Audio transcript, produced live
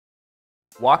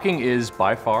Walking is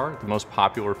by far the most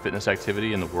popular fitness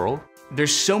activity in the world.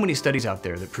 There's so many studies out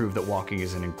there that prove that walking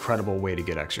is an incredible way to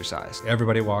get exercise.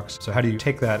 Everybody walks, so how do you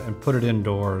take that and put it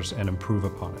indoors and improve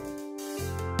upon it?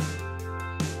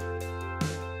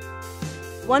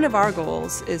 One of our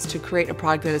goals is to create a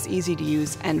product that is easy to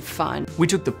use and fun. We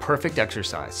took the perfect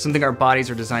exercise, something our bodies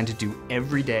are designed to do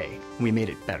every day, and we made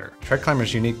it better. TreadClimber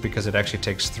is unique because it actually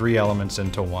takes 3 elements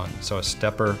into one. So a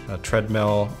stepper, a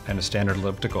treadmill, and a standard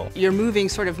elliptical. You're moving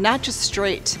sort of not just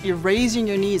straight, you're raising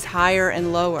your knees higher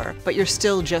and lower, but you're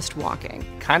still just walking.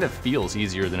 Kind of feels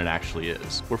easier than it actually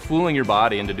is. We're fooling your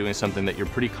body into doing something that you're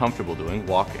pretty comfortable doing,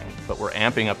 walking, but we're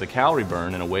amping up the calorie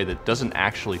burn in a way that doesn't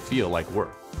actually feel like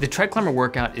work. The TreadClimber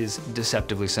workout is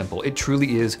deceptively simple. It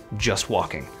truly is just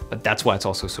walking, but that's why it's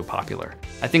also so popular.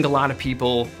 I think a lot of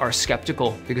people are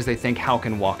skeptical because they think, how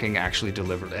can walking actually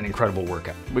deliver an incredible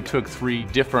workout? We took 3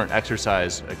 different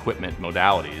exercise equipment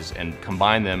modalities and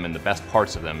combined them and the best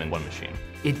parts of them in one machine.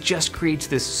 It just creates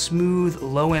this smooth,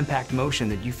 low-impact motion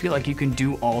that you feel like you can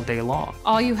do all day long.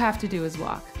 All you have to do is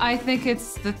walk. I think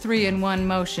it's the 3-in-1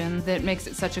 motion that makes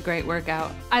it such a great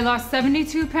workout. I lost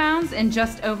 72 pounds in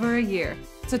just over a year.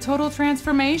 It's a total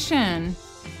transformation.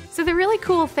 So the really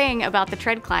cool thing about the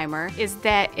TreadClimber is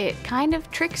that it kind of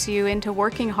tricks you into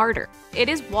working harder. It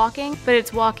is walking, but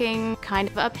it's walking kind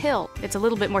of uphill. It's a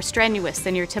little bit more strenuous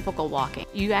than your typical walking.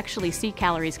 You actually see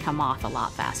calories come off a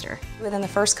lot faster. Within the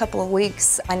first couple of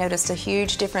weeks, I noticed a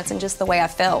huge difference in just the way I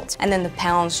felt. And then the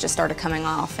pounds just started coming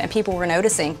off, and people were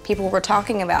noticing. People were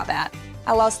talking about that.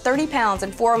 I lost 30 pounds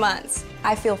in 4 months.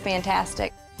 I feel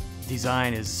fantastic.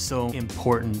 Design is so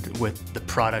important with the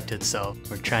product itself.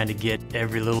 We're trying to get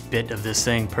every little bit of this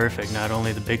thing perfect, not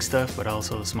only the big stuff, but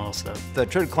also the small stuff. The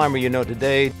TreadClimber you know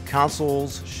today,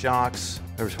 consoles, shocks,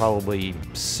 there's probably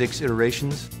 6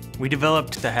 iterations. We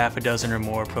developed the half a dozen or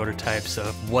more prototypes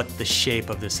of what the shape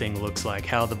of this thing looks like,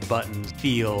 how the buttons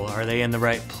feel, are they in the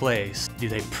right place, do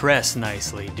they press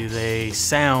nicely, do they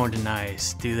sound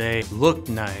nice, do they look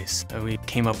nice. We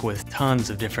came up with tons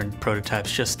of different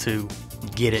prototypes just to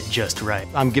get it just right.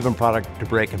 I'm giving product to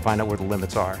break and find out where the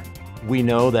limits are. We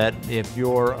know that if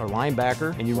you're a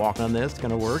linebacker and you walk on this, it's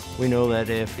going to work. We know that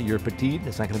if you're petite,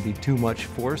 it's not going to be too much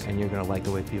force and you're going to like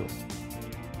the way it feels.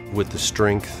 With the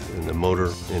strength and the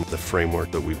motor and the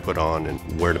framework that we put on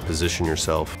and where to position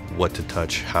yourself, what to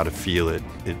touch, how to feel it,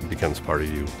 it becomes part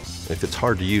of you. If it's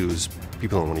hard to use,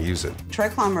 people don't want to use it.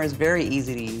 TreadClimber is very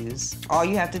easy to use. All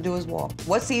you have to do is walk.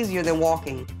 What's easier than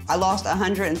walking? I lost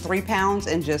 103 pounds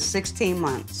in just 16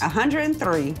 months.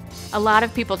 103. A lot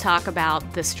of people talk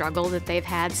about the struggle that they've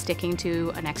had sticking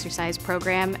to an exercise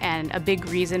program, and a big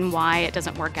reason why it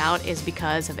doesn't work out is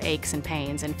because of aches and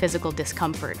pains and physical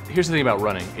discomfort. Here's the thing about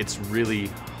running. It's really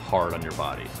hard on your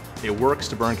body. It works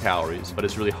to burn calories, but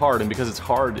it's really hard, and because it's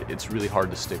hard, it's really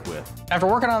hard to stick with. After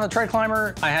working on the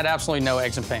TreadClimber, I had absolutely no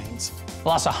aches and pains.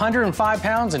 Lost 105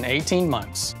 pounds in 18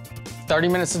 months. 30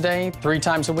 minutes a day, 3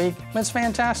 times a week, it's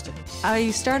fantastic.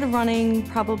 I started running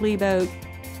probably about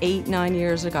 8-9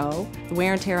 years ago. The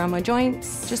wear and tear on my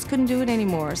joints, just couldn't do it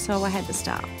anymore, so I had to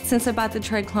stop. Since I bought the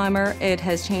TreadClimber, it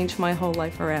has changed my whole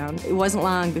life around. It wasn't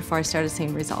long before I started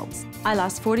seeing results. I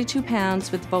lost 42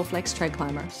 pounds with the Bowflex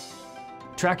TreadClimber.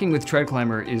 Tracking with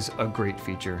TreadClimber is a great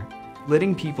feature.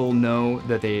 Letting people know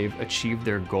that they've achieved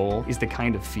their goal is the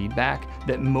kind of feedback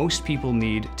that most people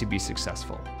need to be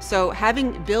successful. So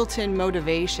having built-in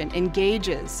motivation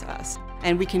engages us.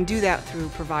 And we can do that through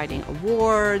providing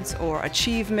awards or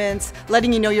achievements,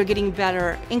 letting you know you're getting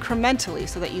better incrementally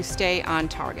so that you stay on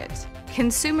target.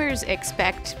 Consumers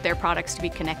expect their products to be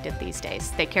connected these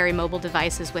days. They carry mobile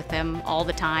devices with them all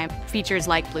the time. Features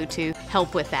like Bluetooth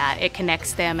help with that. It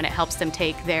connects them and it helps them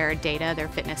take their data, their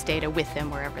fitness data, with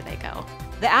them wherever they go.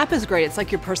 The app is great. It's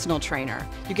like your personal trainer.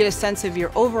 You get a sense of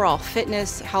your overall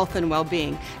fitness, health, and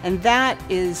well-being, and that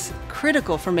is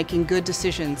critical for making good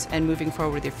decisions and moving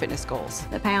forward with your fitness goals.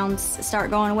 The pounds start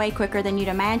going away quicker than you'd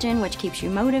imagine, which keeps you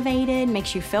motivated,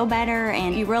 makes you feel better,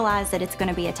 and you realize that it's going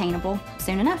to be attainable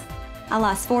soon enough. I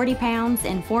lost 40 pounds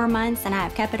in 4 months, and I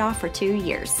have kept it off for 2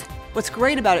 years. What's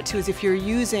great about it too is if you're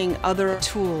using other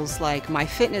tools like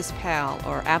MyFitnessPal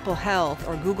or Apple Health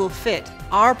or Google Fit,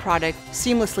 our product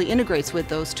seamlessly integrates with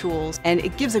those tools and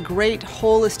it gives a great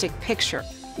holistic picture.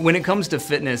 When it comes to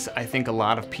fitness, I think a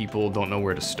lot of people don't know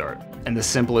where to start. And the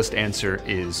simplest answer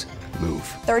is move.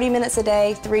 30 minutes a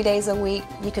day, 3 days a week,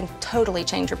 you can totally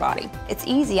change your body. It's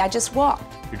easy, I just walk.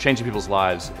 You're changing people's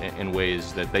lives in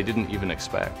ways that they didn't even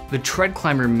expect. The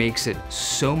TreadClimber makes it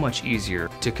so much easier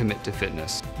to commit to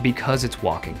fitness because it's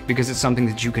walking, because it's something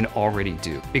that you can already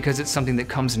do, because it's something that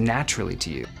comes naturally to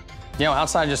you. You know,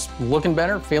 outside just looking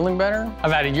better, feeling better,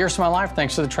 I've added years to my life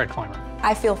thanks to the TreadClimber.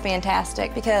 I feel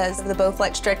fantastic because of the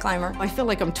Bowflex TreadClimber. I feel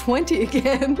like I'm 20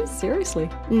 again, seriously.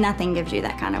 Nothing gives you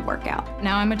that kind of workout.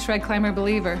 Now I'm a TreadClimber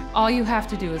believer. All you have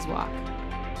to do is walk.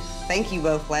 Thank you,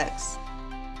 Bowflex.